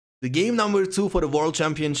The game number 2 for the World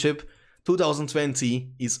Championship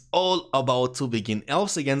 2020 is all about to begin.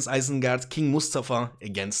 Elves against Isengard, King Mustafa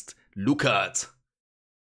against Lukad.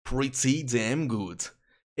 Pretty damn good.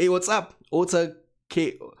 Hey, what's up? LotR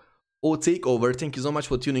Takeover, thank you so much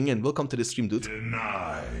for tuning in. Welcome to the stream, dude.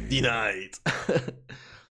 Denied.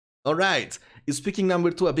 Alright, is picking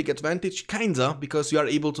number 2 a big advantage? Kinda, because you are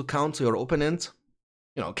able to counter your opponent.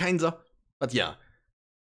 You know, kinda, but yeah.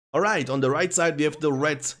 Alright, on the right side we have the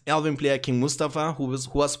red Elven player King Mustafa, who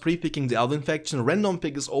was pre-picking the Elven faction. Random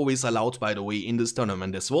pick is always allowed, by the way, in this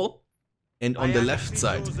tournament as well. And on the left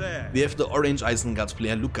side, we have the orange Isengard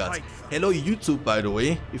player Lukad. Hello YouTube, by the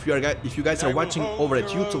way, if you guys are watching over at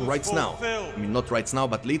YouTube right now, I mean not right now,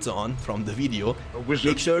 but later on from the video,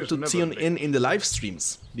 make sure to tune in the live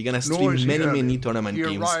streams. We're gonna stream many tournament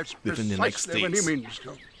games within the next days.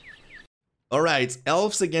 Alright,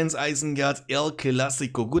 Elves against Isengard, El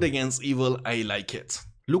Clasico, good against evil, I like it.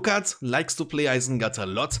 Lukad likes to play Isengard a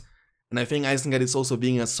lot, and I think Isengard is also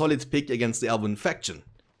being a solid pick against the Elven faction.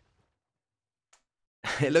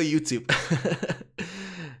 Hello YouTube.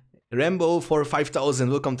 Rambo for 5000,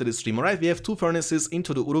 welcome to the stream. Alright, we have 2 furnaces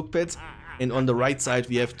into the Uruk pit, and on the right side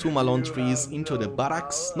we have 2 Malon trees into the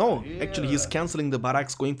barracks. No, actually he's cancelling the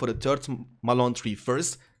barracks, going for the 3rd Malon tree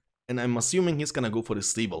first, and I'm assuming he's gonna go for the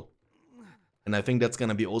stable. And I think that's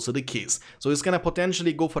gonna be also the case. So he's gonna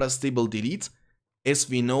potentially go for a stable delete. As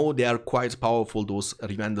we know, they are quite powerful, those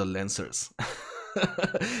Rivendell Lancers.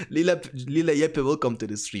 Lila Yeppe, welcome to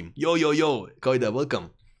the stream. Yo, Koida,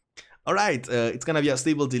 welcome. Alright, it's gonna be a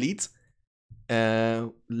stable delete.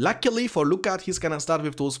 Luckily for Lukad, he's gonna start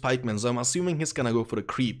with those pikemen, so I'm assuming he's gonna go for a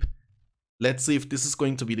creep. Let's see if this is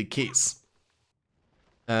going to be the case.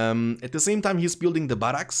 At the same time, he's building the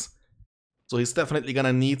barracks. So he's definitely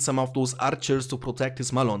gonna need some of those archers to protect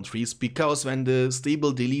his Malon trees, because when the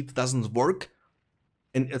stable delete doesn't work,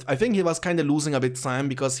 and I think he was kinda losing a bit time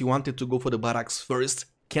because he wanted to go for the barracks first,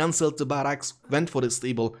 cancelled the barracks, went for the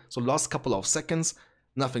stable, so lost a couple of seconds,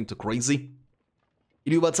 nothing too crazy.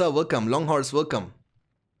 Iluwata, welcome, Longhorse, welcome.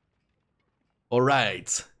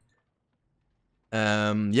 Alright.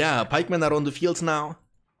 Yeah, pikemen are on the field now.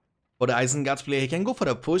 For the Isengard player, he can go for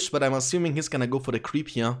a push, but I'm assuming he's gonna go for the creep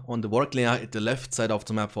here on the work layer at the left side of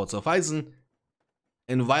the map for Eisen.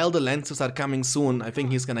 And while the Lancers are coming soon, I think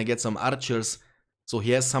he's gonna get some archers, so he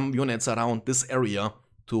has some units around this area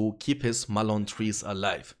to keep his Malon trees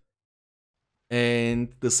alive.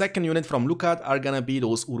 And the second unit from Lukad are gonna be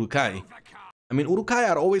those Urukai. I mean, Urukai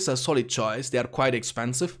are always a solid choice, they are quite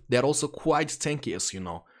expensive, they are also quite tanky, as you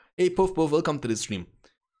know. Hey Puff, welcome to the stream.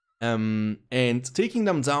 And taking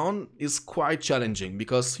them down is quite challenging,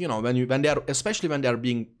 because you know especially when they are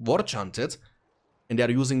being war chanted and they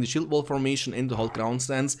are using the shield wall formation and the hold ground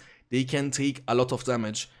stance, they can take a lot of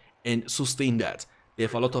damage and sustain that. They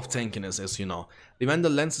have a lot of tankiness, as you know. The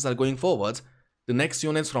Rivendell Lancers are going forward. The next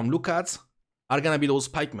units from Lukad are gonna be those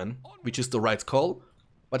pikemen, which is the right call,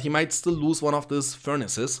 but he might still lose one of these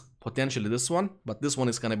furnaces, potentially this one, but this one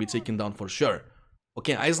is gonna be taken down for sure.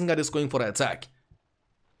 Okay, Isengard is going for an attack.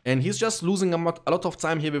 And he's just losing a lot of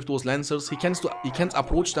time here with those Lancers. He can't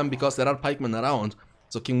approach them because there are pikemen around.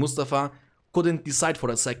 So King Mustafa couldn't decide for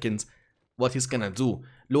a second what he's gonna do.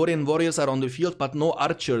 Lorien warriors are on the field, but no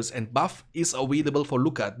archers, and buff is available for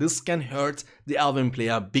Lukad. This can hurt the Elven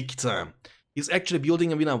player big time. He's actually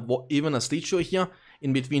building even a statue here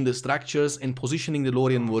in between the structures and positioning the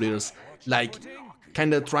Lorien warriors, like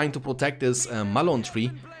kinda trying to protect this Malon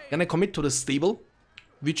tree. Gonna commit to the stable,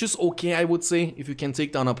 which is okay, I would say, if you can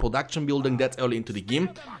take down a production building that early into the game.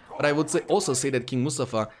 But I would also say that King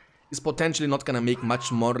Mustafa is potentially not gonna make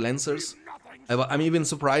much more Lancers. I'm even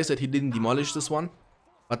surprised that he didn't demolish this one.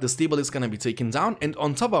 But the stable is gonna be taken down, and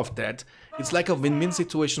on top of that, it's like a win-win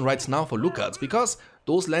situation right now for Lukad, because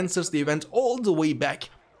those Lancers, they went all the way back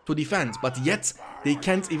to defend, but yet they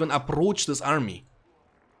can't even approach this army.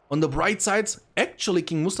 On the bright side, actually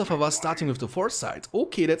King Mustafa was starting with the foresight.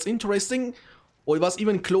 Okay, that's interesting. Or it was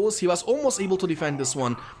even close, he was almost able to defend this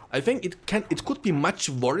one. I think it could be much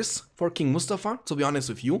worse for King Mustafa, to be honest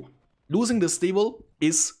with you. Losing the stable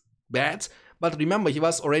is bad, but remember, he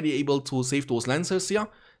was already able to save those Lancers here.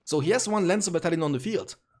 So he has 1 Lancer battalion on the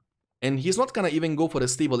field. And he's not gonna even go for the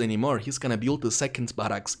stable anymore, he's gonna build the 2nd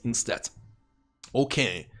barracks instead.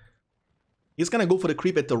 Okay. He's gonna go for the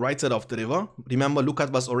creep at the right side of the river. Remember,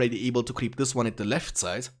 Lukad was already able to creep this one at the left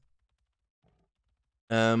side.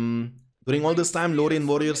 During all this time, Lorien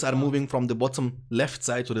warriors are moving from the bottom left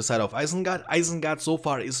side to the side of Isengard. Isengard so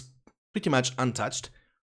far is pretty much untouched.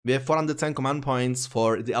 We have 410 command points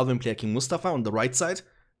for the Elven player King Mustafa on the right side.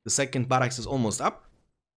 The 2nd barracks is almost up.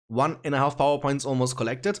 1.5 power points almost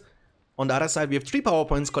collected. On the other side, we have 3 power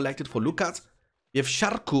points collected for Lukad. We have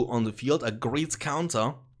Sharku on the field, a great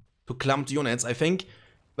counter to clumped units. I think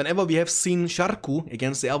whenever we have seen Sharku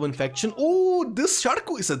against the Elven faction, oh, this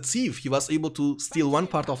Sharku is a thief. He was able to steal one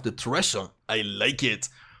part of the treasure. I like it.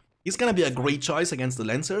 He's gonna be a great choice against the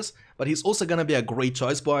Lancers, but he's also gonna be a great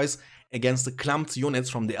choice, boys, against the clumped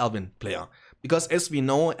units from the Elven player. Because as we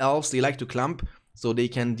know, elves, they like to clump, so they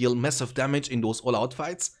can deal massive damage in those all-out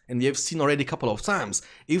fights. And we have seen already a couple of times,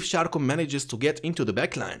 if Sharku manages to get into the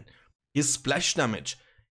backline, his splash damage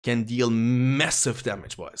can deal massive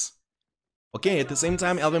damage, boys. Okay, at the same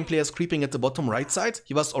time, Elven player is creeping at the bottom right side.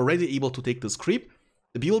 He was already able to take this creep.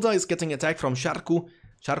 The builder is getting attacked from Sharku.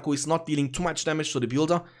 Sharku is not dealing too much damage to the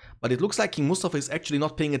builder, but it looks like King Mustafa is actually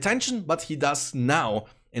not paying attention, but he does now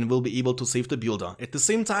and will be able to save the builder. At the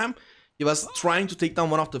same time, he was trying to take down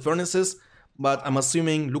one of the furnaces, but I'm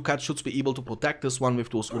assuming Lukad should be able to protect this one with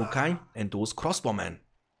those Urukai and those crossbowmen.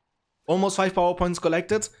 Almost 5 power points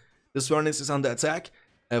collected. This furnace is under attack.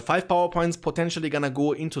 5 power points potentially gonna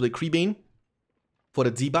go into the Creebane for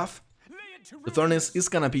the debuff. The furnace is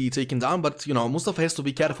gonna be taken down, but you know, Mustafa has to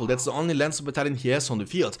be careful. That's the only Lancer battalion he has on the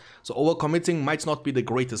field. So overcommitting might not be the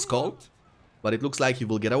greatest call, but it looks like he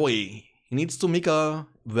will get away. He needs to make a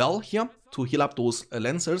well here to heal up those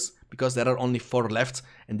Lancers, because there are only 4 left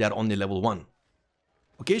and they are only level 1.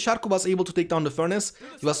 Okay, Sharku was able to take down the furnace.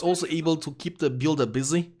 He was also able to keep the builder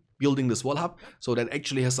busy building this wall hub, so that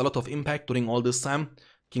actually has a lot of impact during all this time.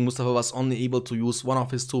 King Mustafa was only able to use one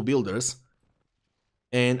of his 2 builders.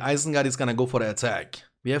 And Isengard is gonna go for the attack.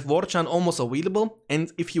 We have Warchan almost available,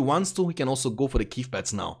 and if he wants to, he can also go for the Keef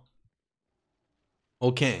bats now.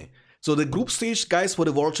 Okay, so the group stage, guys, for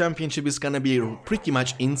the World Championship is gonna be pretty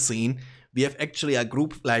much insane. We have actually a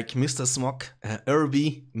group like Mr. Smog,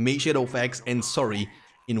 Irby, May Shadowfax, and Sorry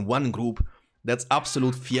in one group. That's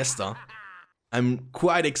absolute fiesta. I'm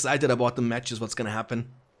quite excited about the matches, what's gonna happen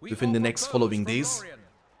within the next following days.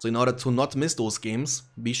 So in order to not miss those games,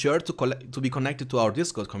 be sure to be connected to our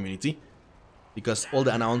Discord community, because all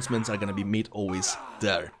the announcements are gonna be made always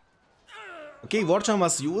there. Okay, Warchan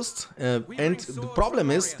was used, and the problem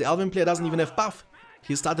is the Elven player doesn't even have buff.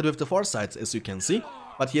 He started with the Foresight, as you can see,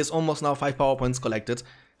 but he has almost now 5 power points collected.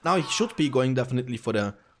 Now he should be going definitely for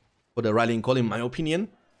the rallying call, in my opinion.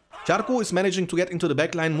 Sharku is managing to get into the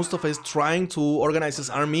backline. Mustafa is trying to organize his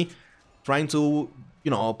army, trying to,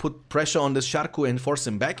 you know, put pressure on this Sharku and force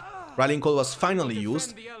him back. Rallying call was finally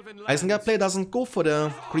used. Isengard player doesn't go for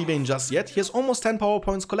the Creebane just yet. He has almost 10 power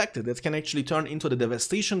points collected. That can actually turn into the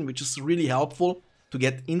Devastation, which is really helpful to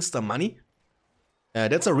get insta money.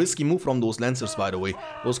 That's a risky move from those Lancers, by the way.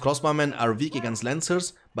 Those crossbowmen are weak against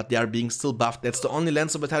Lancers, but they are being still buffed. That's the only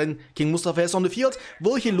Lancer battalion King Mustafa has on the field.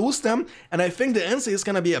 Will he lose them? And I think the answer is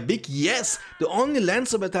gonna be a big yes. The only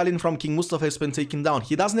Lancer battalion from King Mustafa has been taken down.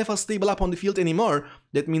 He doesn't have a stable up on the field anymore.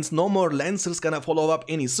 That means no more Lancers gonna follow up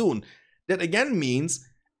any soon. That again means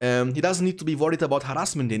he doesn't need to be worried about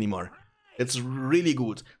harassment anymore. It's really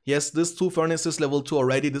good. He has these 2 furnaces level 2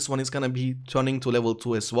 already. This one is gonna be turning to level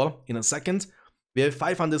 2 as well in a second. We have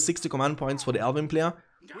 560 command points for the Elven player,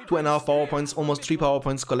 2.5 power points, almost 3 power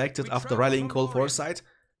points collected after rallying call Foresight.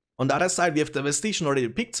 On the other side, we have Devastation already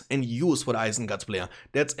picked and used for the Isengard player.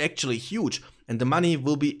 That's actually huge, and the money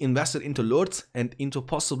will be invested into lords and into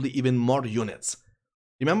possibly even more units.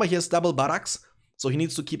 Remember, he has double barracks, so he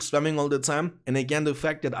needs to keep spamming all the time, and again, the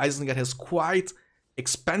fact that Isengard has quite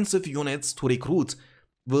expensive units to recruit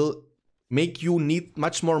will make you need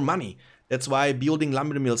much more money. That's why building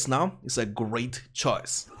lumber mills now is a great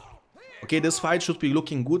choice. Okay, this fight should be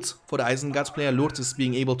looking good for the Isengard player. Lourdes is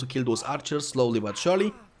being able to kill those archers slowly but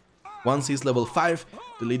surely. Once he's level 5,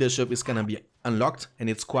 the leadership is gonna be unlocked, and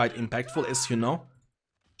it's quite impactful, as you know.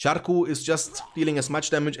 Sharku is just dealing as much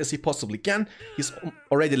damage as he possibly can. He's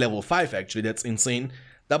already level 5 actually, that's insane.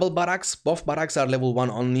 Double barracks, both barracks are level 1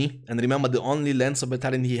 only, and remember the only Lancer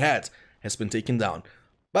battalion he had has been taken down.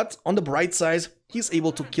 But on the bright side, he's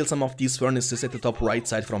able to kill some of these furnaces at the top right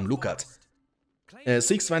side from Lukad.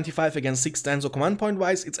 625 against 610, so command point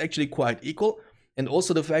wise it's actually quite equal. And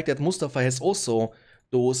also the fact that Mustafa has also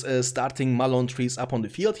those starting Malone trees up on the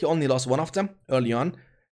field. He only lost one of them early on.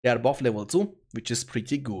 They are both level 2, which is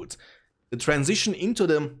pretty good. The transition into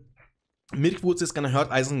the Mirkwoods is gonna hurt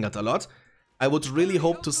Isengard a lot. I would really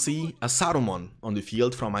hope to see a Saruman on the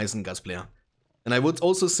field from Isengard's player. And I would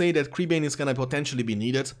also say that Creebane is gonna potentially be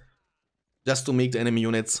needed just to make the enemy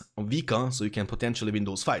units weaker, so you can potentially win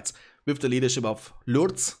those fights. With the leadership of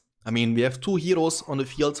Lourdes, I mean, we have 2 heroes on the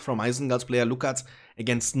field from Isengard's player Lukad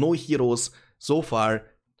against no heroes so far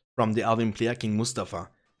from the Elven player King Mustafa.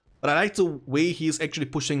 But I like the way he is actually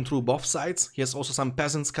pushing through both sides. He has also some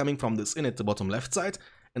peasants coming from this inn at the bottom left side,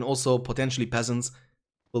 and also potentially peasants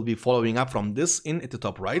will be following up from this in at the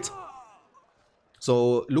top right.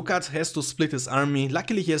 So Lukad has to split his army.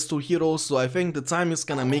 Luckily he has 2 heroes, so I think the time is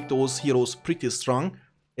gonna make those heroes pretty strong,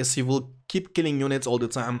 as he will keep killing units all the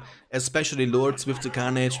time, especially lords with the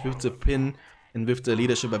carnage, with the pin, and with the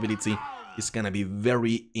leadership ability. Is gonna be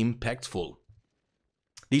very impactful.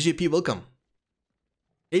 DJP, welcome.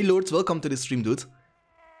 Hey lords, welcome to the stream, dude.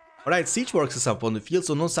 Alright, Siegeworks is up on the field,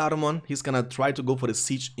 so no Saruman. He's gonna try to go for the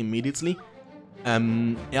siege immediately.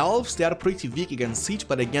 Elves, they are pretty weak against siege,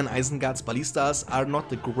 but again, Isengard's ballistas are not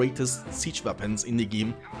the greatest siege weapons in the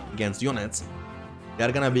game against units. They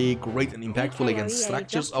are gonna be great and impactful against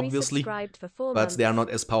structures, obviously, but they are not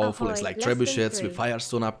as powerful as like trebuchets with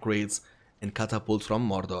Firestone upgrades and catapults from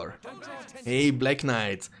Mordor. Hey Black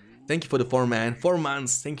Knight, thank you for the 4 man, 4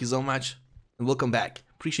 months, thank you so much, and welcome back.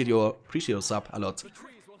 Appreciate your sub a lot.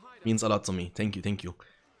 Means a lot to me. Thank you, thank you.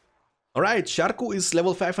 Alright, Sharku is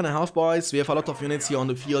level 5.5, boys. We have a lot of units here on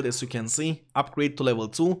the field, as you can see. Upgrade to level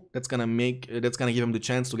 2. That's gonna give him the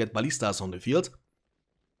chance to get ballistas on the field.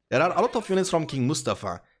 There are a lot of units from King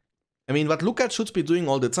Mustafa. I mean, what Lukad should be doing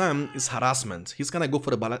all the time is harassment. He's gonna go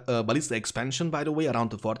for the ballista expansion, by the way,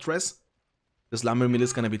 around the fortress. This lumber mill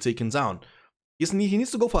is gonna be taken down. He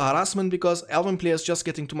needs to go for harassment because Elven player is just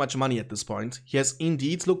getting too much money at this point. He has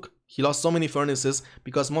indeed, look, he lost so many furnaces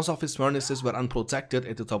because most of his furnaces were unprotected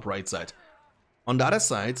at the top right side. On the other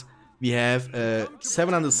side, we have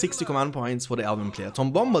 760 command points for the Elven player.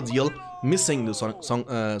 Tom Bombadil missing the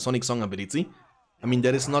Sonic Song ability. I mean,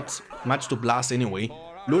 there is not much to blast anyway.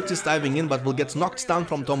 Lord is diving in, but will get knocked down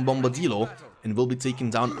from Tom Bombadillo and will be taken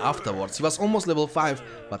down afterwards. He was almost level 5,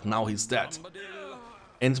 but now he's dead.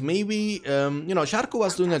 And maybe, you know, Sharku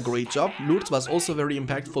was doing a great job. Lourdes was also very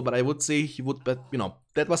impactful, but I would say he would, but you know,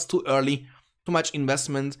 that was too early, too much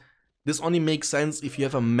investment. This only makes sense if you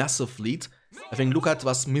have a massive fleet. I think Lukad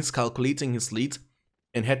was miscalculating his fleet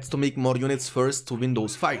and had to make more units first to win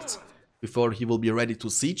those fights before he will be ready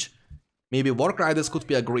to siege. Maybe Warg Riders could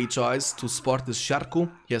be a great choice to support this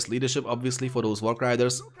Sharku. He has leadership, obviously, for those Warg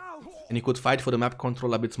Riders. And he could fight for the map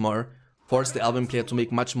control a bit more, force the Elven player to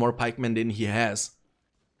make much more pikemen than he has.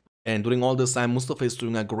 And during all this time, Mustafa is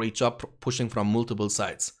doing a great job pushing from multiple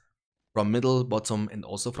sides. From middle, bottom, and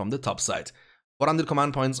also from the top side. 400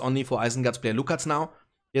 command points only for Isengard's player Lukad now.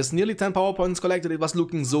 He has nearly 10 power points collected. It was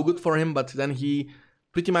looking so good for him, but then he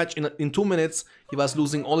pretty much in 2 minutes, he was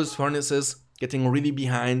losing all his furnaces, getting really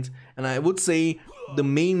behind. And I would say the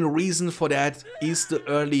main reason for that is the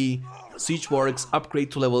early Siegeworks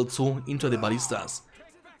upgrade to level 2 into the ballistas.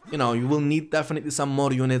 You know, you will need definitely some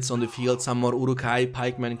more units on the field, some more Urukai,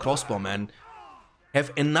 pikemen, crossbowmen.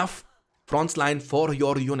 Have enough front line for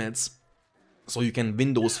your units so you can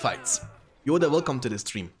win those fights. Yoda, welcome to the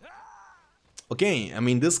stream. Okay, I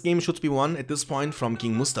mean, this game should be won at this point from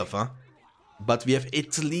King Mustafa. But we have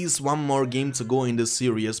at least one more game to go in this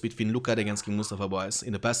series between Lukad against King Mustafa, boys,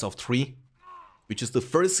 in the best of 3. Which is the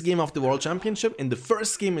first game of the World Championship and the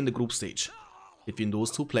first game in the group stage between those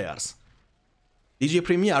 2 players. DJ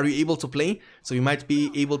Premier, are you able to play? So you might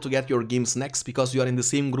be able to get your games next because you are in the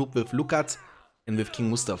same group with Lukad and with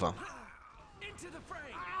King Mustafa.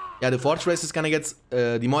 Yeah, the fortress is gonna get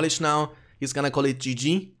demolished now. He's gonna call it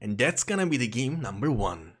GG, and that's gonna be the game number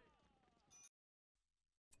 1.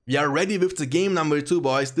 We are ready with the game number 2,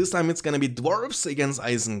 boys. This time it's gonna be Dwarves against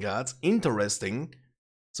Isengard. Interesting.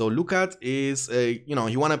 So Lukad is, you know,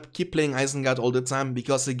 you wanna keep playing Isengard all the time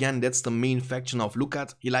because again, that's the main faction of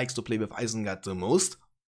Lukad. He likes to play with Isengard the most.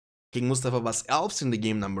 King Mustafa was Elves in the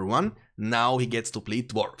game number 1. Now he gets to play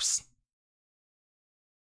Dwarves.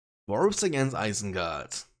 Dwarves against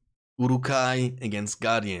Isengard. Urukai against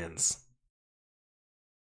Guardians.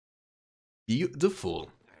 Beautiful.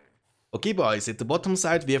 Okay, boys, at the bottom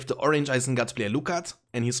side we have the orange Isengard player Lukad,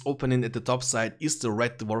 and his opponent at the top side is the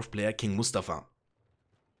red dwarf player King Mustafa.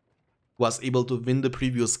 Was able to win the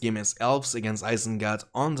previous game as Elves against Isengard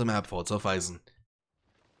on the map Forts of Eisen.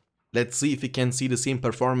 Let's see if we can see the same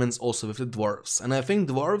performance also with the Dwarves. And I think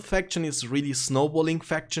Dwarf faction is really snowballing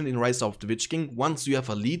faction in Rise of the Witch King. Once you have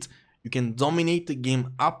a lead, you can dominate the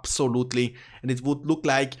game absolutely, and it would look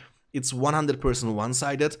like it's 100%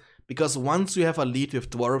 one-sided, because once you have a lead with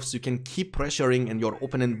Dwarves, you can keep pressuring and your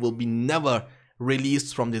opponent will be never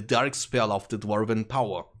released from the dark spell of the Dwarven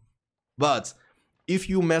power. But if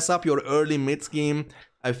you mess up your early mid game,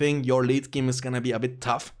 I think your late game is gonna be a bit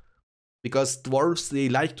tough. Because Dwarves, they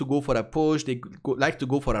like to go for a push, they like to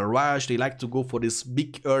go for a rush, they like to go for these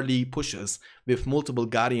big early pushes with multiple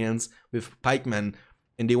Guardians, with pikemen,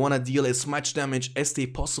 and they wanna deal as much damage as they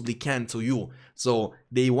possibly can to you. So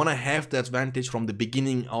they wanna have the advantage from the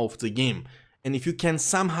beginning of the game. And if you can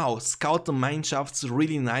somehow scout the mineshafts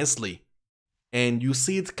really nicely and you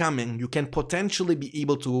see it coming, you can potentially be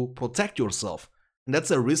able to protect yourself. And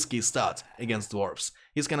that's a risky start against dwarves.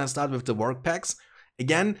 He's gonna start with the work packs.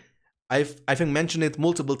 Again, I think mentioned it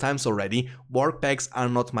multiple times already, work packs are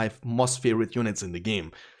not my most favorite units in the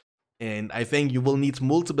game. And I think you will need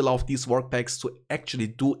multiple of these work packs to actually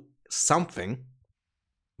do something.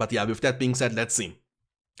 But yeah, with that being said, let's see.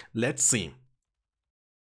 Let's see.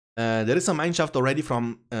 There is a mineshaft already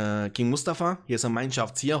from King Mustafa. He has a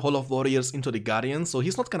mineshaft here, Hall of Warriors into the Guardian. So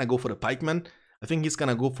he's not gonna go for the pikeman. I think he's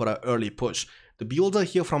gonna go for an early push. The builder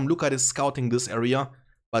here from Lukad is scouting this area,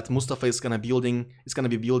 but Mustafa is gonna be building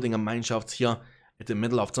a mineshaft here at the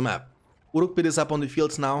middle of the map. Uruk is up on the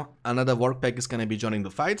field now. Another work pack is gonna be joining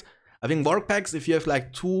the fight. I think work packs, if you have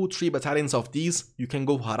like 2-3 battalions of these, you can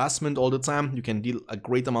go for harassment all the time. You can deal a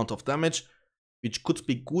great amount of damage, which could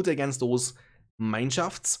be good against those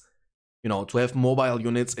mineshafts. You know, to have mobile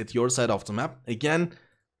units at your side of the map. Again,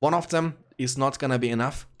 one of them is not gonna be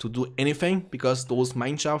enough to do anything, because those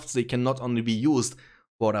mineshafts, they can not only be used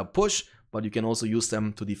for a push, but you can also use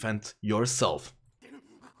them to defend yourself.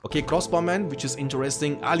 Okay, crossbowman, which is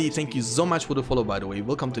interesting. Ali, thank you so much for the follow, by the way.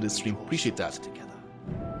 Welcome to the stream, appreciate that.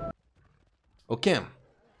 Okay.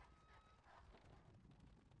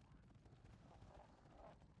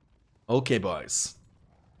 Okay, boys.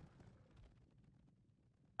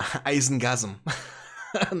 Eisengasm.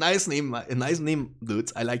 Nice name,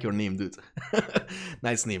 dude. I like your name, dude.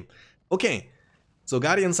 Nice name. Okay, so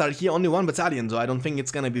Guardians are here, only one battalion, so I don't think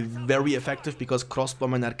it's gonna be very effective because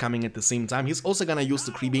crossbowmen are coming at the same time. He's also gonna use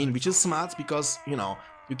the Creebane, which is smart because, you know,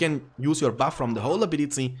 you can use your buff from the whole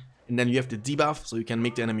ability, and then you have the debuff, so you can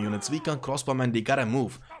make the enemy units weaker. Crossbowmen, they gotta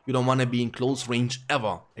move. You don't wanna be in close range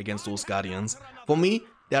ever against those Guardians. For me,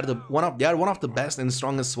 they are one of the best and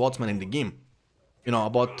strongest swordsmen in the game. You know,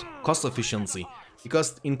 about cost efficiency.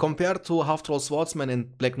 Because in compared to half-troll swordsmen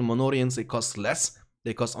and black Numenorians, they cost less.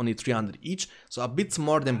 They cost only 300 each, so a bit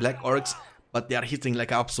more than black orcs, but they are hitting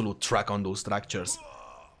like an absolute truck on those structures.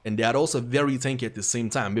 And they are also very tanky at the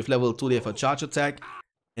same time. With level 2 they have a charge attack,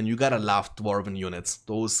 and you gotta love dwarven units.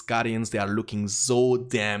 Those Guardians, they are looking so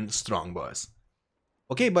damn strong, boys.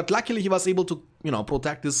 Okay, but luckily he was able to, you know,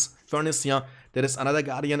 protect this furnace here. There is another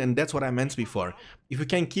Guardian, and that's what I meant before. If you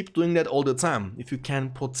can keep doing that all the time, if you can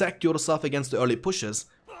protect yourself against the early pushes,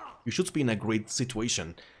 you should be in a great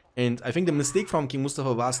situation. And I think the mistake from King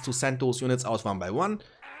Mustafa was to send those units out one by one.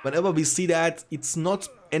 Whenever we see that, it's not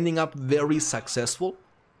ending up very successful.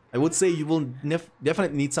 I would say you will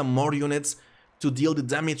definitely need some more units to deal the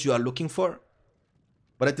damage you are looking for.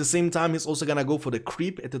 But at the same time, he's also gonna go for the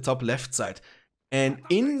creep at the top left side. And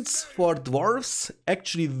ints for dwarves,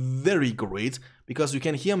 actually very great, because you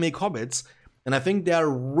can here make hobbits, and I think they are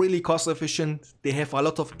really cost efficient. They have a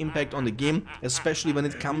lot of impact on the game, especially when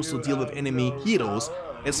it comes to deal with enemy heroes.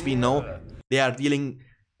 As we know, they are dealing,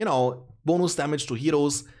 you know, bonus damage to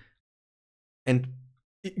heroes, and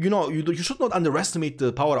you know, you should not underestimate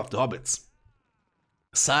the power of the hobbits.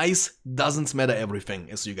 Size doesn't matter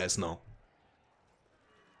everything, as you guys know.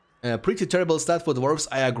 Pretty terrible start for dwarves,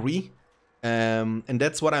 I agree. And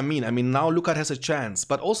that's what I mean. I mean, now Lukad has a chance,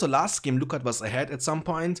 but also last game Lukad was ahead at some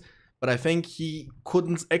point, but I think he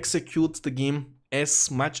couldn't execute the game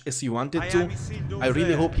as much as he wanted to. I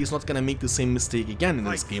really hope he's not gonna make the same mistake again in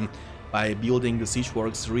this game by building the siege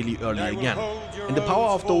works really early again. And the power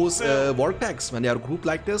of those work packs, when they are grouped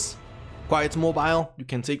like this, quite mobile, you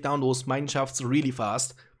can take down those mineshafts really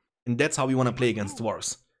fast, and that's how we want to play against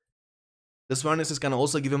dwarves. This furnace is gonna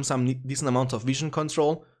also give him some decent amount of vision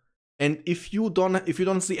control. And if you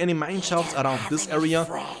don't see any mineshafts around this area,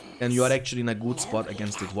 then you are actually in a good spot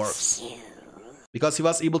against the dwarves. Because he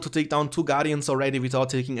was able to take down 2 Guardians already without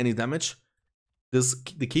taking any damage.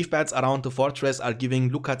 The cave beds around the fortress are giving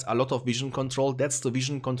Lukad a lot of vision control. That's the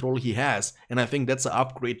vision control he has, and I think that's the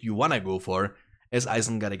upgrade you wanna go for as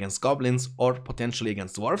Isengard against goblins or potentially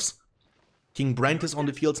against dwarves. King Brent is on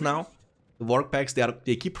the field now. The work packs,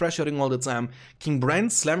 they keep pressuring all the time. King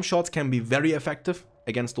Brent's slam shots can be very effective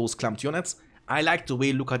against those clumped units. I like the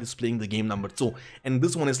way Lukad is playing the game number 2, and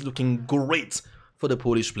this one is looking great for the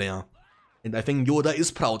Polish player. And I think Yoda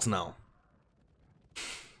is proud now.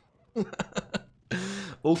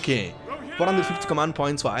 Okay, 450 command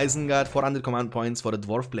points for Isengard, 400 command points for the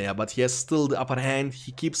dwarf player, but he has still the upper hand.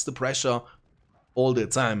 He keeps the pressure all the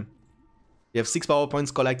time. You have 6 power points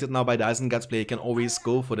collected now by the Isengard player. You can always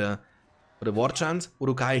go for the war chant.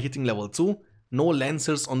 Urukai hitting level 2. No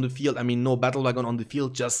Lancers on the field, I mean no Battle Wagon on the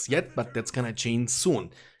field just yet, but that's gonna change soon.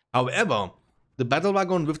 However, the Battle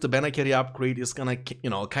Wagon with the Banner Carrier upgrade is gonna, you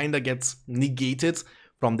know, kinda get negated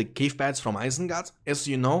from the cave bats from Isengard. As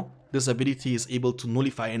you know, this ability is able to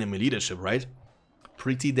nullify enemy leadership, right?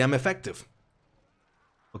 Pretty damn effective.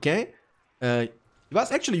 Okay, he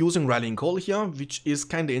was actually using Rallying Call here, which is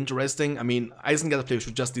kind of interesting. I mean, Isengard player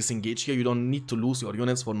should just disengage here. You don't need to lose your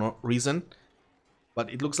units for no reason. But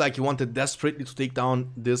it looks like he wanted desperately to take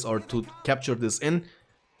down this or to capture this in.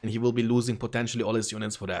 And he will be losing potentially all his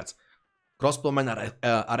units for that. Crossbowmen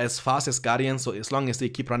are as fast as Guardians, so as long as they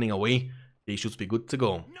keep running away, they should be good to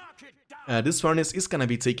go. This furnace is gonna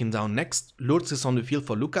be taken down next. Lurtz is on the field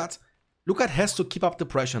for Lukad. Lukad has to keep up the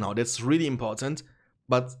pressure now, that's really important.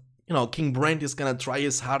 But, you know, King Brand is gonna try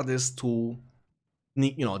his hardest to,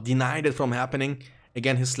 you know, deny that from happening.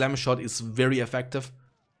 Again, his slam shot is very effective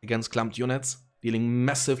against clumped units, dealing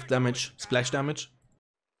massive damage, splash damage.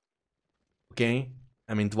 Okay,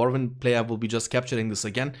 I mean, Dwarven player will be just capturing this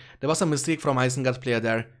again. There was a mistake from Isengard player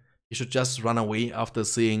there. He should just run away after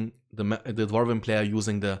seeing the Dwarven player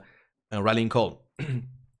using the Rallying Call.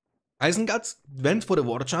 Isengard went for the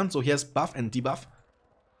War Chant, so he has buff and debuff.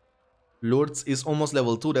 Lurtz is almost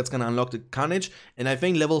level 2, that's gonna unlock the Carnage, and I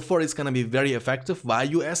think level 4 is gonna be very effective. Why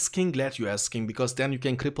you asking? Glad you asking, because then you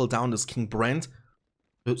can cripple down this King Brand,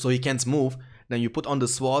 so he can't move. Then you put on the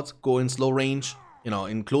sword, go in slow range, you know,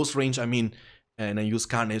 in close range, I mean, and then use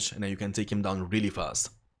Carnage, and then you can take him down really fast.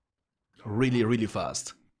 Really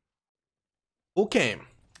fast. Okay,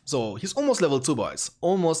 so he's almost level 2, boys.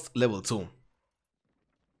 Almost level 2.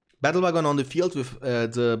 Battle Wagon on the field with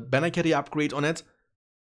the banner carry upgrade on it.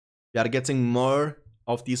 We are getting more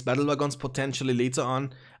of these Battle Wagons potentially later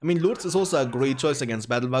on. I mean, Lurtz is also a great choice against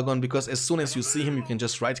Battle Wagon, because as soon as you see him, you can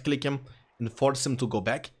just right click him and force him to go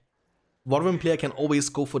back. Dwarven player can always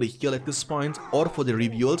go for the heal at this point, or for the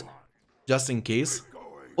rebuild, just in case.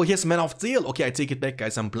 Oh, he has Man of Steel. Okay, I take it back,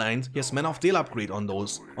 guys, I'm blind. He has Man of Steel upgrade on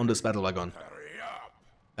this Battle Wagon.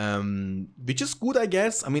 Which is good, I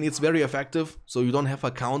guess. I mean, it's very effective, so you don't have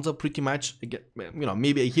a counter pretty much. You know,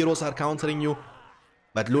 maybe heroes are countering you,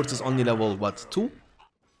 but Lurtz is only level, what, 2?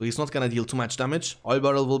 So he's not gonna deal too much damage. Oil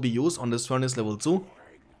Barrel will be used on this furnace level 2.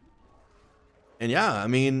 And yeah, I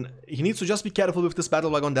mean, he needs to just be careful with this Battle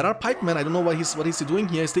Wagon. There are pikemen, I don't know what is he doing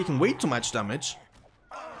here. He's taking way too much damage.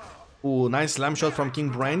 Ooh, nice slam shot from King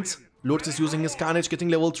Brand. Lurtz is using his Carnage, getting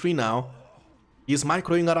level 3 now. He's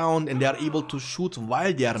microing around and they are able to shoot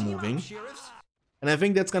while they are moving. And I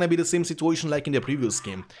think that's gonna be the same situation like in the previous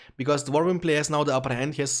game. Because the Dwarven player has now the upper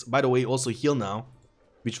hand. He has, by the way, also heal now,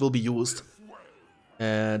 which will be used.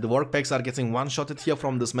 The Workpacks are getting one-shotted here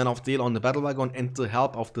from this Man of Steel on the Battle Wagon and the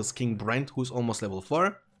help of this King Brand, who's almost level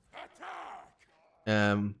 4.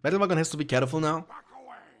 Battle Wagon has to be careful now.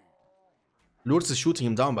 Lurtz is shooting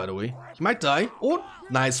him down, by the way. He might die. Oh,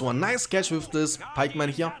 nice one. Nice catch with this pikeman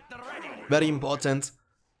here. Very important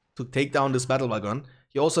to take down this Battle Wagon.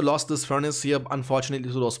 He also lost this furnace here,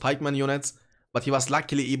 unfortunately, to those pikeman units, but he was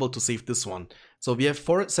luckily able to save this one. So we have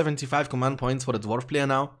 475 command points for the Dwarf player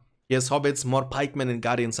now. He has Hobbits, more pikemen and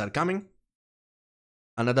Guardians are coming.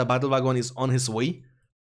 Another Battle Wagon is on his way.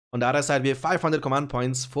 On the other side, we have 500 command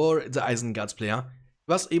points for the Isengard player.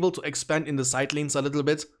 He was able to expand in the side lanes a little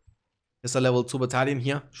bit. There's a level 2 battalion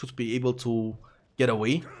here, should be able to get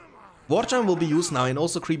away. Warchan will be used now and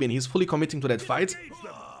also Creepin. He's fully committing to that fight.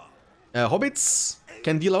 Hobbits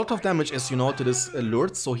can deal a lot of damage, as you know, to this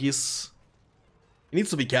Lurtz, so he needs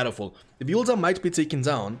to be careful. The Builder might be taken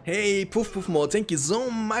down. Hey, Poof Poof Mo, thank you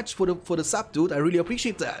so much for the sub, dude. I really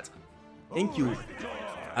appreciate that. Thank you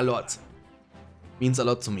a lot. Means a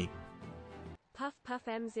lot to me. Puff Puff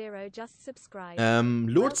M0 just subscribed.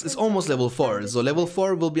 Lurtz is almost level 4, so level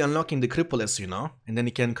 4 will be unlocking the cripple, as you know, and then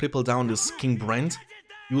he can cripple down this King Brand.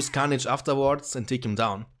 Use Carnage afterwards and take him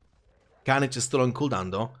down. Carnage is still on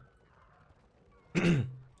cooldown though.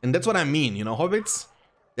 And that's what I mean, you know, Hobbits,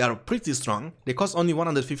 they are pretty strong. They cost only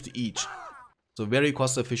 150 each. So very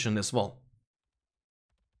cost efficient as well.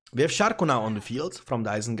 We have Sharko now on the field from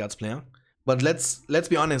the Isengard's player. But let's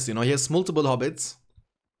be honest, you know, he has multiple Hobbits.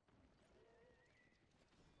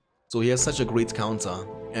 So he has such a great counter.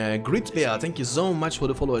 Great Bear, thank you so much for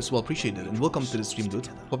the follow as well. Appreciate it. And welcome to the stream, dude.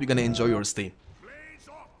 Hope you're gonna enjoy your stay.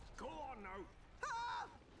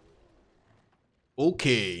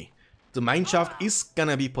 Okay. The Mineshaft is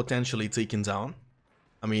gonna be potentially taken down.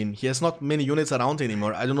 I mean, he has not many units around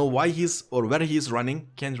anymore. I don't know why he's or where he is running.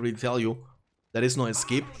 Can't really tell you. There is no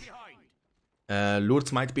escape.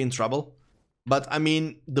 Lurtz might be in trouble. But I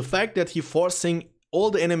mean, the fact that he's forcing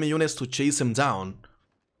all the enemy units to chase him down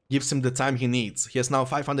gives him the time he needs. He has now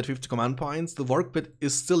 550 command points. The Workpit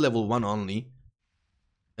is still level 1 only.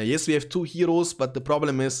 Yes, we have 2 heroes, but the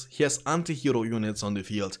problem is he has anti-hero units on the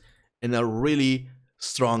field and a really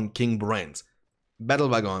strong King Brand. Battle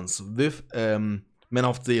Wagons with Men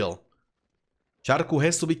of Steel. Sharku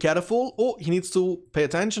has to be careful. Oh, he needs to pay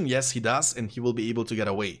attention. Yes, he does, and he will be able to get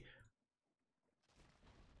away.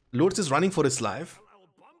 Lourdes is running for his life.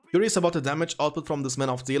 Curious about the damage output from this Man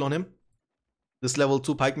of Steel on him. This level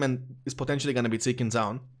 2 pikeman is potentially going to be taken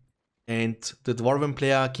down. And the Dwarven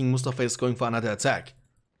player, King Mustafa, is going for another attack.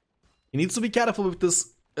 He needs to be careful with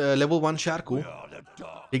this level 1 Sharku.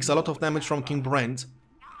 Takes a lot of damage from King Brent.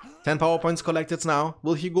 10 power points collected now.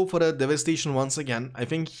 Will he go for the devastation once again? I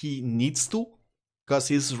think he needs to, because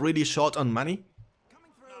he's really short on money.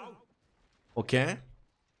 Okay.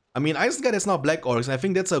 I mean, Isengard is now Black Orcs, and I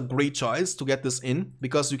think that's a great choice to get this in,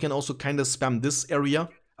 because you can also kind of spam this area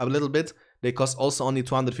a little bit. They cost also only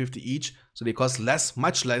 250 each, so they cost less,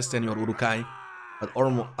 much less than your Uruk-hai, but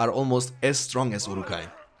are almost as strong as Uruk-hai.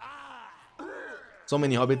 So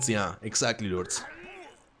many hobbits, yeah, exactly, Lourdes.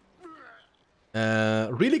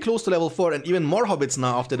 Really close to level 4, and even more hobbits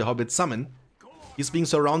now after the hobbit summon. He's being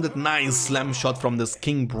surrounded. Nice slam shot from this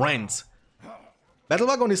King Brent. Battle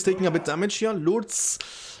Wagon is taking a bit damage here. Lourdes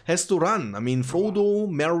has to run. I mean, Frodo,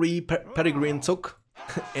 Merry, Peregrine Took,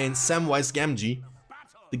 and Samwise Gamgee.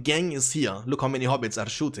 The gang is here. Look how many hobbits are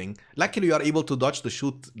shooting. Luckily, you are able to dodge the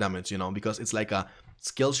shoot damage, you know, because it's like a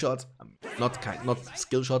skill shot. Not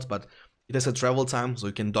skill shot, but it has a travel time, so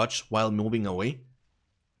you can dodge while moving away.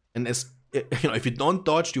 And as you know, if you don't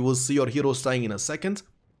dodge, you will see your heroes dying in a second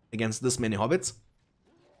against this many hobbits.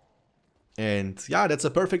 And yeah, that's a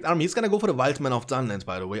perfect army. He's gonna go for the Wildman of Dunland,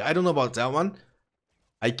 by the way. I don't know about that one.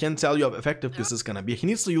 I can't tell you how effective this is gonna be. He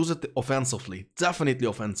needs to use it offensively. Definitely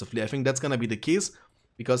offensively. I think that's gonna be the case,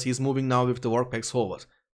 because he's moving now with the work packs forward.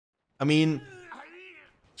 I mean,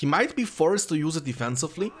 he might be forced to use it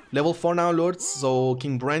defensively. Level 4 now, Lourdes, so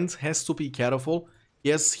King Brent has to be careful. He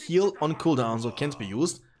has heal on cooldown, so can't be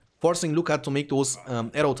used, forcing Lukad to make those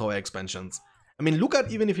arrow tower expansions. I mean,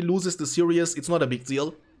 Lukad, even if he loses the series, it's not a big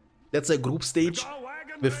deal. That's a group stage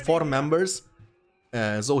with 4 members,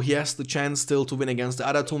 so he has the chance still to win against the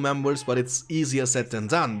other 2 members, but it's easier said than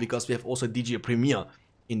done, because we have also DJ Premier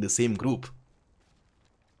in the same group.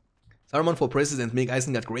 Saruman for president, make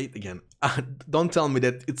Isengard great again. Don't tell me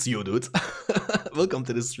that it's you, dude. Welcome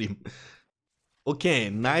to the stream. Okay,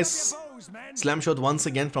 nice slam shot once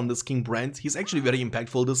again from this King Brent. He's actually very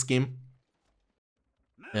impactful this game.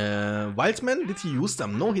 Wildman, did he use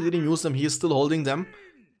them? No, he didn't use them. He is still holding them.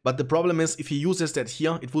 But the problem is, if he uses that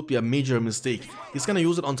here, it would be a major mistake. He's gonna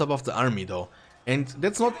use it on top of the army though. And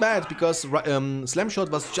that's not bad, because slam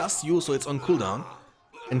shot was just used, so it's on cooldown.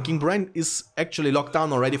 And King Brent is actually locked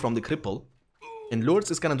down already from the cripple. And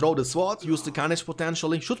Lourdes is gonna draw the sword, use the Carnage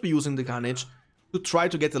potentially, should be using the Carnage to try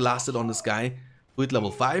to get the last hit on this guy. Do it level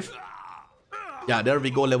 5. Yeah, there we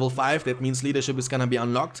go, level 5. That means leadership is gonna be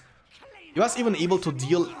unlocked. He was even able to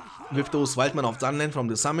deal with those Wildmen of Dunland from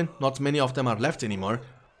the summon. Not many of them are left anymore.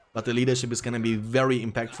 But the leadership is gonna be very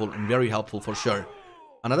impactful and very helpful for sure.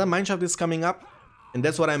 Another mineshaft is coming up. And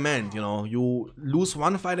that's what I meant, you know, you lose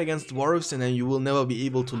one fight against dwarves and then you will never be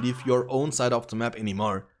able to leave your own side of the map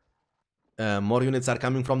anymore. More units are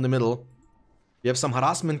coming from the middle. We have some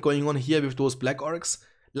harassment going on here with those Black Orcs.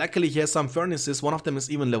 Luckily he has some furnaces, one of them is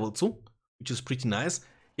even level 2, which is pretty nice.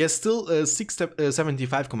 He has still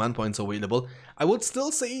 675 command points available. I would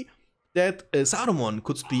still say that Saruman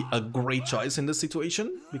could be a great choice in this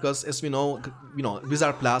situation, because as we know,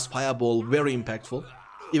 Wizard Blast, Fireball, very impactful.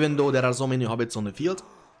 Even though there are so many hobbits on the field.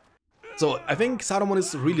 So I think Saruman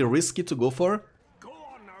is really risky to go for.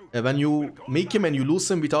 When you make him and you lose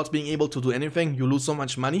him without being able to do anything, you lose so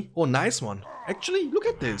much money. Oh, nice one. Actually, look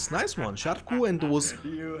at this. Nice one. Sharku and those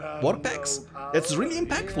work packs. That's really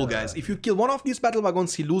impactful, guys. If you kill one of these battle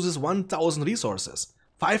wagons, he loses 1000 resources.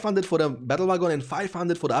 500 for the battle wagon and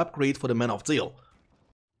 500 for the upgrade for the Man of Steel.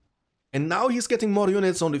 And now he's getting more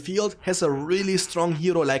units on the field, has a really strong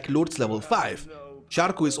hero like Lourdes level 5.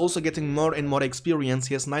 Sharku is also getting more and more experience.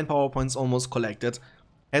 He has 9 power points almost collected,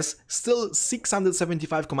 has still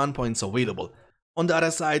 675 command points available. On the other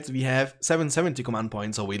side we have 770 command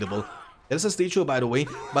points available. There's a statue, by the way,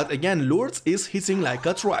 but again Lourdes is hitting like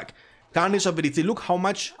a truck. Carnage ability, look how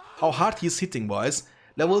hard he's hitting, boys.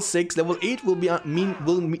 Level 6, level 8 will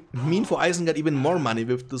mean for Isengard even more money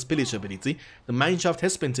with the Spillage ability. The mineshaft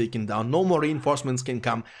has been taken down, no more reinforcements can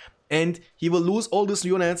come. And he will lose all these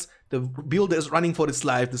units. The builder is running for his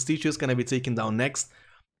life. The statue is gonna be taken down next.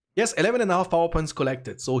 Yes, 11.5 power points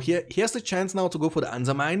collected. So he has the chance now to go for the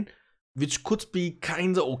Undermine, which could be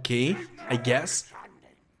kinda okay, I guess.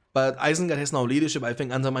 But Isengard has now leadership. I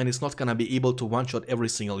think Undermine is not gonna be able to one-shot every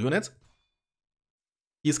single unit.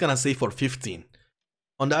 He's gonna save for 15.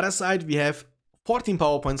 On the other side, we have 14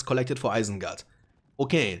 power points collected for Isengard.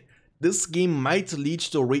 Okay, this game might lead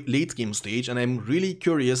to a late game stage, and I'm really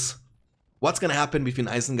curious What's gonna happen between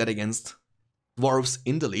Isengard against Dwarves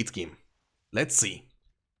in the late game? Let's see.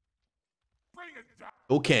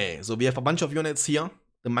 Okay, so we have a bunch of units here.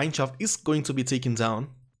 The Mineshaft is going to be taken down.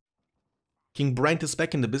 King Brand is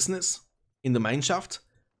back in the business, in the Mineshaft.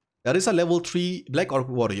 There is a level 3 Black Orc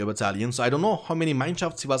Warrior Battalion, so I don't know how many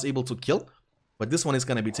Mineshafts he was able to kill, but this one is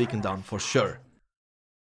gonna be taken down for sure.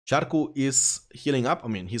 Sharku is healing up, I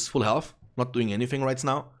mean, he's full health, not doing anything right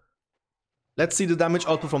now. Let's see the damage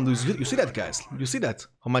output from those. You see that, guys? You see that?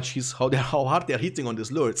 How hard they're hitting on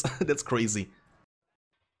these lords. That's crazy.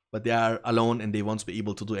 But they are alone and they won't be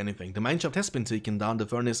able to do anything. The Mineshaft has been taken down. The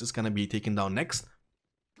Furnace is gonna be taken down next.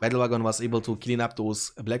 Battle Wagon was able to clean up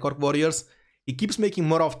those Black Orc Warriors. He keeps making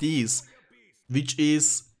more of these, which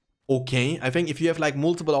is okay. I think if you have like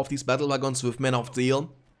multiple of these Battle Wagons with Men of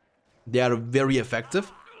Steel, they are very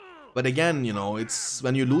effective. But again, you know, it's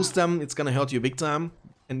when you lose them, it's gonna hurt you big time.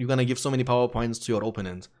 And you're gonna give so many power points to your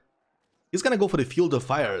opponent. He's gonna go for the Field of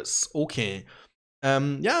Fires. Okay.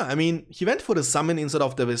 Yeah, I mean, he went for the Summon instead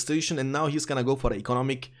of Devastation, and now he's gonna go for the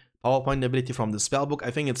economic power point ability from the spellbook.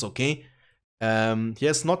 I think it's okay. He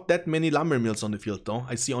has not that many lumber mills on the field though.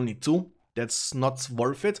 I see only 2. That's not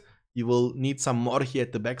worth it. You will need some more here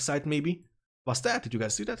at the backside maybe. What's that? Did you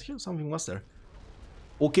guys see that here? Something was there.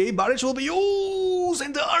 Okay, barrage will be used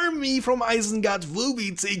and the army from Isengard will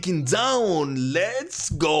be taken down.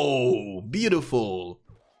 Let's go. Beautiful.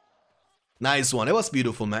 Nice one. That was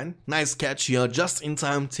beautiful, man. Nice catch here. Just in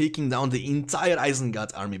time, taking down the entire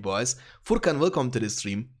Isengard army, boys. Furkan, welcome to the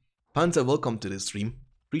stream. Panther, welcome to the stream.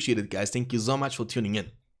 Appreciate it, guys. Thank you so much for tuning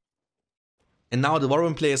in. And now the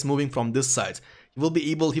Warren player is moving from this side. He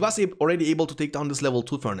was already able to take down this level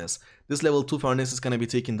 2 furnace. This level 2 furnace is going to be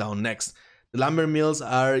taken down next. The lumber mills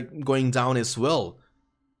are going down as well.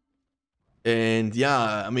 And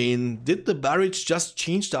yeah, I mean, did the barrage just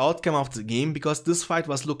change the outcome of the game? Because this fight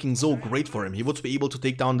was looking so great for him. He would be able to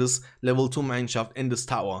take down this level 2 mineshaft and this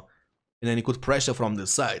tower. And then he could pressure from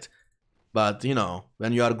this side. But, you know,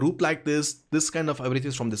 when you are grouped like this kind of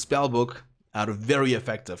abilities from the spellbook are very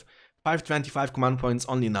effective. 525 command points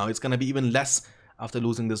only now. It's gonna be even less after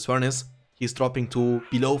losing this furnace. He's dropping to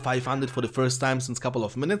below 500 for the first time since a couple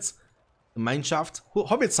of minutes. The Mineshaft,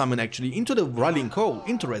 Hobbit Summon actually, into the Rallying Call.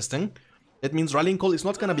 Interesting. That means Rallying Call is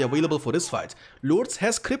not gonna be available for this fight. Lourdes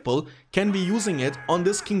has Cripple, can be using it on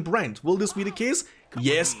this King Brand. Will this be the case?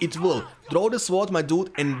 Yes, it will. Draw the sword, my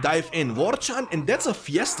dude, and dive in. War Chant, and that's a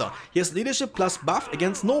Fiesta. He has leadership plus buff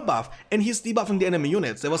against no buff, and he's debuffing the enemy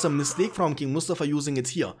units. There was a mistake from King Mustafa using it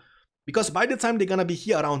here. Because by the time they're gonna be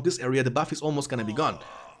here around this area, the buff is almost gonna be gone.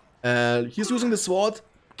 He's using the sword.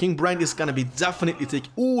 King Brand is gonna be definitely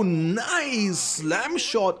taking... Ooh, nice slam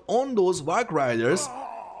shot on those Warg Riders.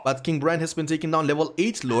 But King Brand has been taking down level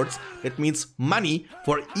 8 lords. That means money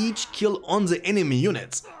for each kill on the enemy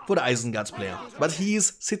units for the Isengard player. But he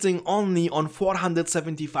is sitting only on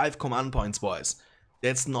 475 command points, boys.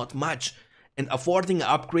 That's not much. And affording an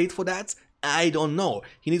upgrade for that? I don't know.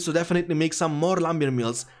 He needs to definitely make some more lumber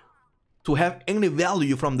mills to have any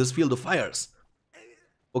value from this Field of Fires.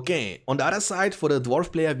 Okay, on the other side, for the Dwarf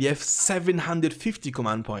player, we have 750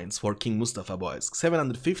 command points for King Mustafa, boys.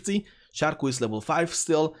 750. Sharku is level 5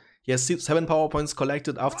 still. He has 7 power points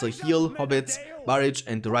collected after Heal, Hobbits, Barrage,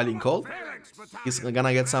 and the Rallying Call. He's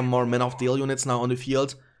gonna get some more Men of Steel units now on the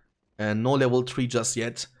field. And no level 3 just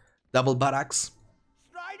yet. Double Barracks.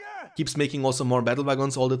 Keeps making also more Battle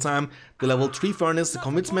Wagons all the time. The level 3 Furnace, the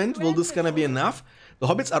Commitment, will this gonna be enough? The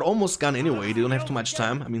Hobbits are almost gone anyway, they don't have too much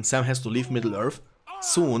time. I mean, Sam has to leave Middle-earth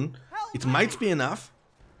soon. It might be enough.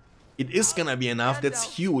 It is gonna be enough.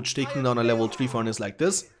 That's huge, taking down a level 3 Furnace like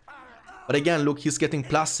this. But again, look, he's getting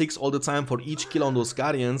 +6 all the time for each kill on those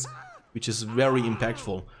Guardians, which is very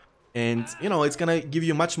impactful. And, you know, it's gonna give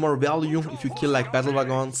you much more value if you kill like Battle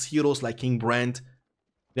Wagons, heroes like King Brand.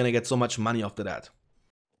 You're gonna get so much money after that.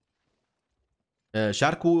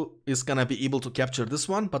 Sharku is gonna be able to capture this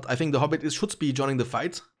one, but I think the Hobbit should be joining the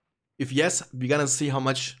fight. If yes, we're gonna see how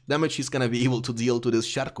much damage he's gonna be able to deal to this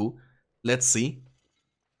Sharku. Let's see.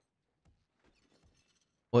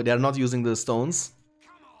 Oh, they're not using the stones.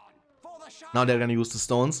 Now they're gonna use the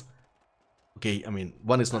stones. Okay, I mean,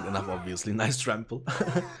 one is not enough, obviously. Nice trample.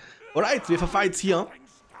 Alright, we have a fight here.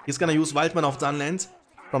 He's gonna use Wildman of Dunland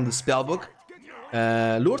from the spellbook.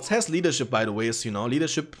 Lourdes has leadership, by the way, as you know.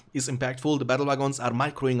 Leadership is impactful. The Battle Wagons are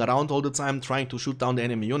microing around all the time, trying to shoot down the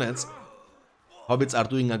enemy units. Hobbits are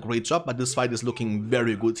doing a great job, but this fight is looking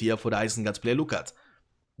very good here for the Isengard player Lukad.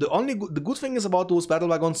 The good thing is about those Battle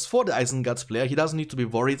Wagons for the Isengard player, he doesn't need to be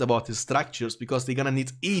worried about his structures, because they're gonna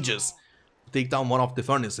need ages to take down one of the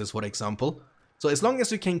furnaces, for example. So as long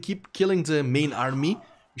as you can keep killing the main army,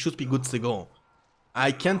 you should be good to go.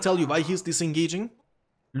 I can't tell you why he's disengaging.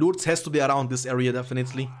 Lurtz has to be around this area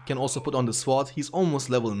definitely. Can also put on the sword. He's almost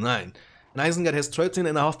level 9. And Isengard has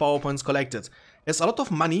 13.5 power points collected. Has a lot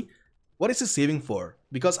of money. What is he saving for?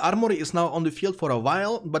 Because Armory is now on the field for a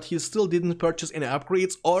while, but he still didn't purchase any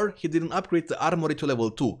upgrades, or he didn't upgrade the Armory to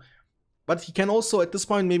level 2. But he can also at this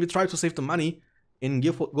point maybe try to save the money and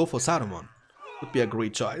go for Saruman. Would be a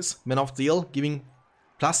great choice. Man of Steel giving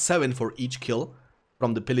 +7 for each kill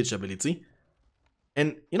from the pillage ability.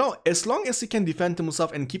 And, you know, as long as he can defend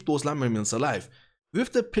himself and keep those lumber mills alive,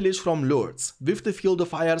 with the pillage from Lords, with the Field of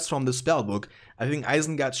Fires from the spellbook, I think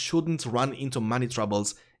Isengard shouldn't run into money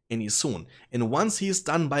troubles any soon. And once he's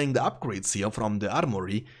done buying the upgrades here from the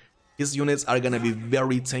armory, his units are gonna be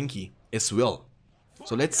very tanky as well.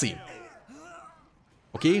 So let's see.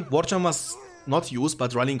 Okay, Warcharm was not used,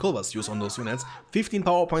 but Rallying Call was used on those units. 15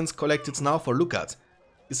 power points collected now for Lukad.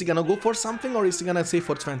 Is he gonna go for something, or is he gonna save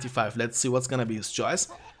for 25? Let's see what's gonna be his choice.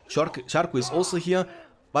 Sharku is also here.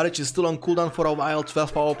 Barrage is still on cooldown for a while.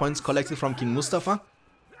 12 power points collected from King Mustafa.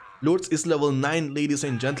 Lurtz is level 9, ladies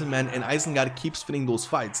and gentlemen, and Isengard keeps winning those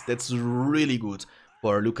fights. That's really good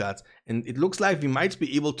for Lukad. And it looks like we might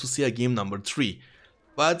be able to see a game number 3.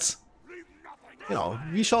 But, you know,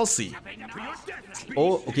 we shall see.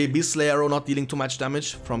 Oh, okay, Beast Slayer Arrow not dealing too much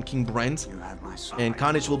damage from King Brent. And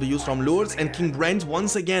Carnage will be used from Lurtz, and King Brent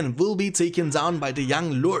once again will be taken down by the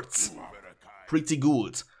young Lurtz. Pretty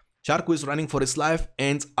good. Sharku is running for his life,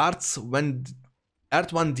 and Art1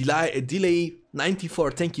 Delay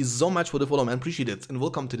 94, thank you so much for the follow, man, appreciate it, and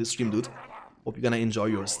welcome to the stream, dude. Hope you're gonna enjoy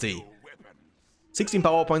your stay. 16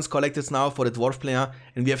 power points collected now for the dwarf player,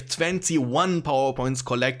 and we have 21 power points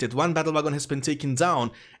collected. One battle wagon has been taken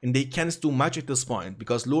down, and they can't do much at this point,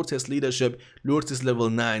 because Lurtz has leadership, Lurtz is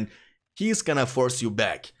level 9, he's gonna force you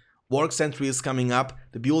back. Work Sentry is coming up,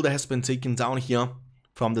 the builder has been taken down here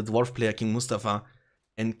from the dwarf player King Mustafa.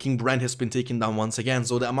 And King Brand has been taken down once again,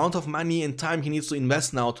 so the amount of money and time he needs to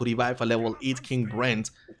invest now to revive a level 8 King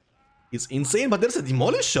Brand is insane. But there's a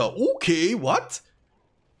Demolisher, okay, what?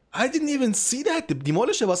 I didn't even see that. The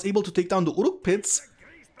Demolisher was able to take down the Uruk pits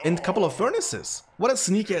and a couple of furnaces. What a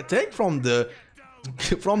sneaky attack from the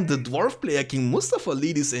dwarf player King Mustafa,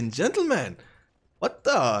 ladies and gentlemen. What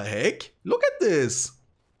the heck? Look at this.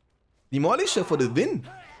 Demolisher for the win.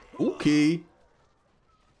 Okay.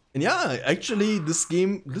 And yeah, actually this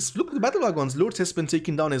game, look at the battle wagons, Lurtz has been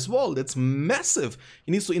taken down as well. That's massive.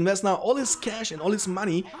 He needs to invest now all his cash and all his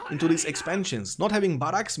money into these expansions. Not having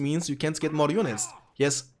barracks means you can't get more units. He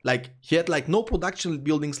had like no production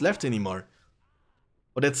buildings left anymore.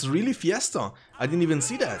 But that's really Fiesta. I didn't even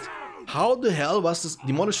see that. How the hell was this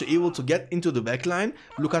Demolisher able to get into the backline?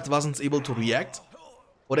 Lukad wasn't able to react.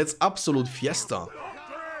 But that's absolute Fiesta.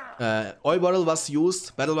 Oil barrel was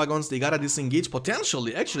used, battle wagons, they gotta disengage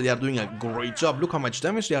potentially. Actually, they are doing a great job. Look how much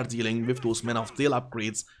damage they are dealing with those Men of Tail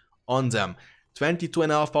upgrades on them.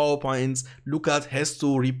 22.5 power points. Lukad has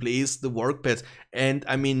to replace the work pit. And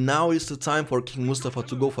I mean, now is the time for King Mustafa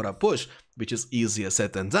to go for a push, which is easier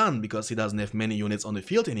said than done because he doesn't have many units on the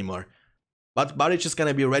field anymore. But Barrage is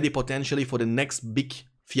gonna be ready potentially for the next big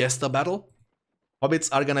Fiesta battle. Hobbits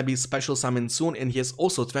are gonna be special summoned soon, and he has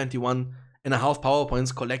also 21.5 power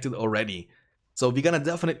points collected already. So we're gonna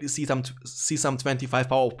definitely see some 25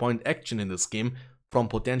 power point action in this game from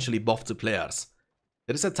potentially both the players.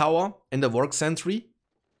 There is a tower and a work sentry.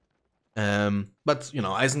 But you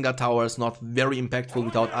know, Isengard tower is not very impactful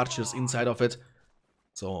without archers inside of it.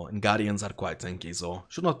 So, and guardians are quite tanky, so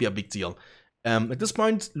should not be a big deal. At this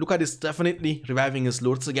point, Lukad is definitely reviving his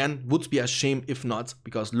Lurtz again. Would be a shame if not,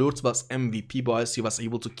 because Lurtz was MVP, boys. He was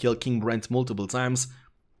able to kill King Brent multiple times.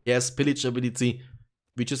 He has pillage ability,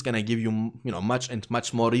 which is gonna give you,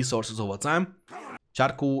 much more resources over time.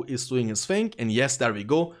 Sharku is doing his thing, and yes, there we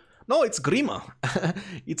go. No, it's Grima.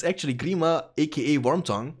 It's actually Grima, aka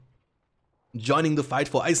Wormtongue, joining the fight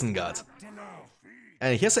for Isengard.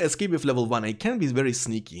 And he has to escape with level 1. It can be very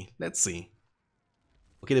sneaky. Let's see.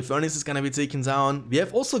 Okay, the furnace is gonna be taken down. We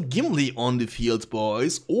have also Gimli on the field,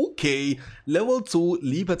 boys. Okay, level 2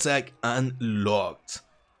 leap attack unlocked.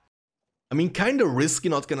 I mean, kinda risky,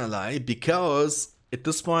 not gonna lie, because at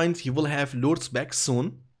this point he will have Lurtz back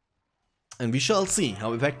soon. And we shall see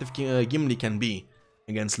how effective Gimli can be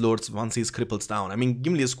against Lurtz once he's crippled down. I mean,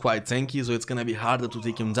 Gimli is quite tanky, so it's gonna be harder to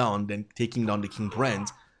take him down than taking down the King Brand.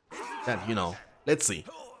 That, you know, let's see.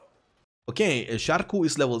 Okay, Sharku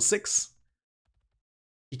is level 6.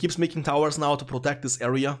 He keeps making towers now to protect this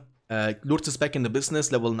area. Lurtz is back in the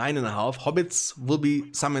business, level 9.5. Hobbits will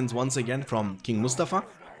be summoned once again from King Mustafa.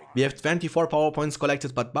 We have 24 power points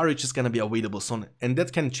collected, but barrage is gonna be available soon, and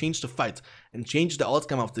that can change the fight and change the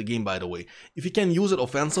outcome of the game, by the way. If you can use it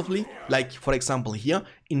offensively, like for example here,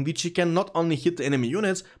 in which you can not only hit the enemy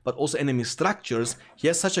units, but also enemy structures, he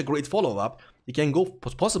has such a great follow-up, you can go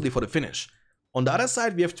possibly for the finish. On the other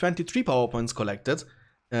side, we have 23 power points collected.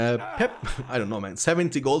 I don't know, man,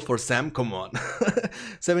 70 gold for Sam, come on.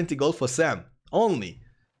 70 gold for Sam, only.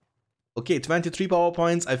 Okay, 23 power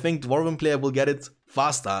points. I think Dwarven player will get it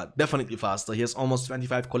faster, definitely faster. He has almost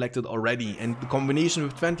 25 collected already, and the combination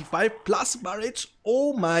with 25 plus barrage,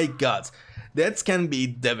 oh my god, that can be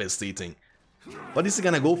devastating. What is he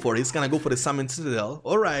gonna go for? He's gonna go for the Summon Citadel.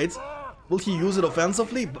 Alright, will he use it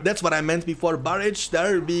offensively? That's what I meant before. Barrage,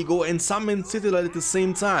 there we go, and Summon Citadel at the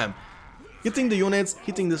same time. Hitting the units,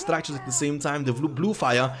 hitting the structures at the same time, the blue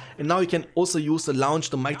fire, and now you can also use the launch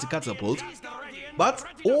the Mighty Catapult. But,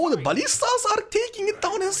 oh, the ballistas are taking it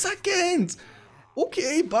down in a second.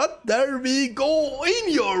 Okay, but there we go,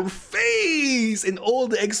 in your face, and all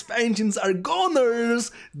the expansions are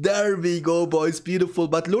goners. There we go, boys, beautiful.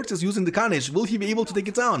 But LotR is using the Carnage. Will he be able to take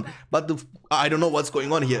it down? But I don't know what's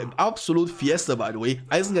going on here. Absolute fiesta, by the way.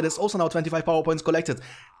 Isengard has also now 25 power points collected.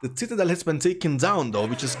 The Citadel has been taken down though,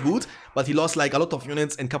 which is good, but he lost like a lot of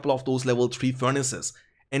units and a couple of those level 3 furnaces.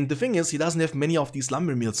 And the thing is, he doesn't have many of these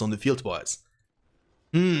lumber mills on the field, boys.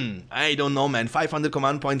 I don't know, man. 500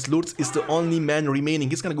 command points. LotR is the only man remaining.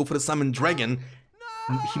 He's gonna go for the Summon Dragon.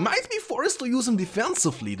 He might be forced to use him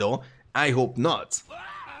defensively, though. I hope not.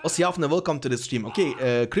 Osiafna, welcome to the stream. Okay,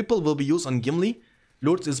 Cripple will be used on Gimli.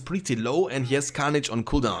 LotR is pretty low, and he has Carnage on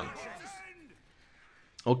cooldown.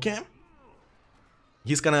 Okay.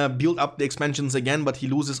 He's gonna build up the expansions again, but he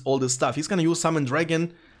loses all this stuff. He's gonna use Summon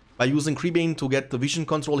Dragon by using Creebane to get the vision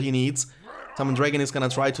control he needs. Summon Dragon is gonna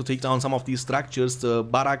try to take down some of these structures, the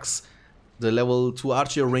barracks, the level 2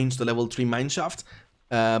 archer range, the level 3 mineshaft.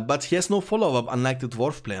 But he has no follow-up, unlike the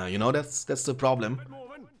dwarf player, you know, that's the problem.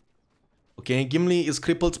 Okay, Gimli is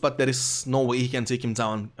crippled, but there is no way he can take him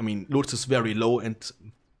down. I mean, LotR is very low, and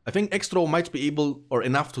I think Extro might be able or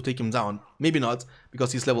enough to take him down. Maybe not,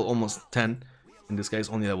 because he's level almost 10, and this guy is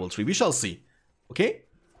only level 3. We shall see. Okay?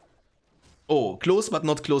 Oh, close, but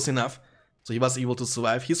not close enough. So he was able to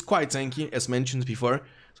survive. He's quite tanky, as mentioned before,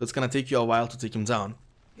 so it's gonna take you a while to take him down.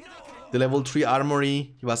 The level 3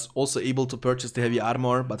 armory, he was also able to purchase the heavy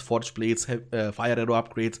armor, but forge blades, fire arrow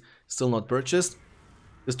upgrade, still not purchased.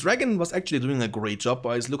 This dragon was actually doing a great job,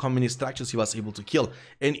 boys. Look how many structures he was able to kill.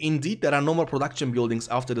 And indeed, there are no more production buildings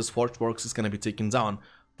after this forge works is gonna be taken down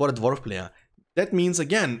for a dwarf player. That means,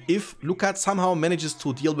 again, if Lukad somehow manages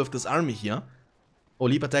to deal with this army here, or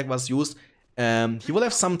leap attack was used, he will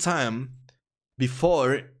have some time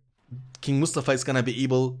before King Mustafa is gonna be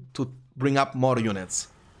able to bring up more units.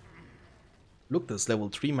 Look, this level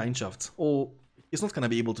 3 mineshaft. Oh, he's not gonna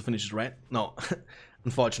be able to finish it, right? No,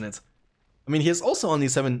 unfortunate. I mean, he has also only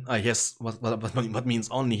 7. Yes, what means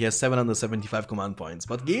only? He has 775 command points.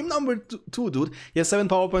 But game number 2, dude, he has 7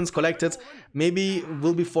 power points collected. Maybe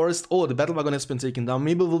will be forced. Oh, the battle wagon has been taken down.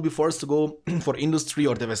 Maybe will be forced to go for industry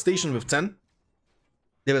or devastation with 10.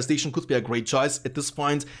 Devastation could be a great choice at this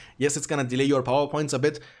point. Yes, it's gonna delay your power points a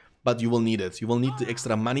bit, but you will need it. You will need the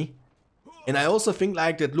extra money. And I also think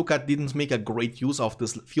like that Lukad didn't make a great use of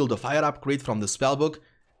this Field of Fire upgrade from the spellbook.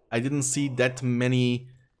 I didn't see that many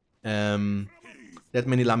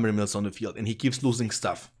lumber mills on the field, and he keeps losing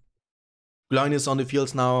stuff. Gloin is on the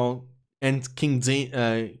field now, and King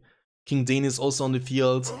Dane is also on the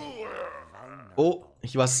field. Oh,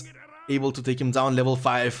 he was able to take him down, level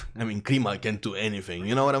 5. I mean, Krima can't do anything,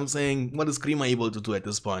 you know what I'm saying? What is Krima able to do at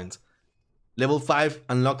this point? Level 5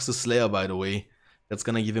 unlocks the Slayer, by the way. That's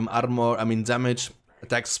gonna give him armor, I mean damage,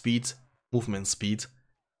 attack speed, movement speed.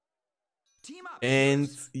 And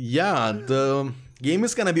yeah, the game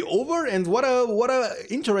is gonna be over, and what a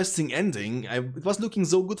interesting ending. It was looking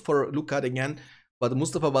so good for Lukad again, but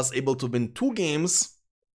Mustafa was able to win 2 games,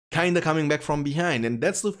 kinda coming back from behind, and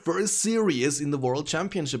that's the first series in the World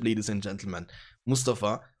Championship, ladies and gentlemen.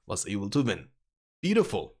 Mustafa was able to win.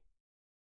 Beautiful.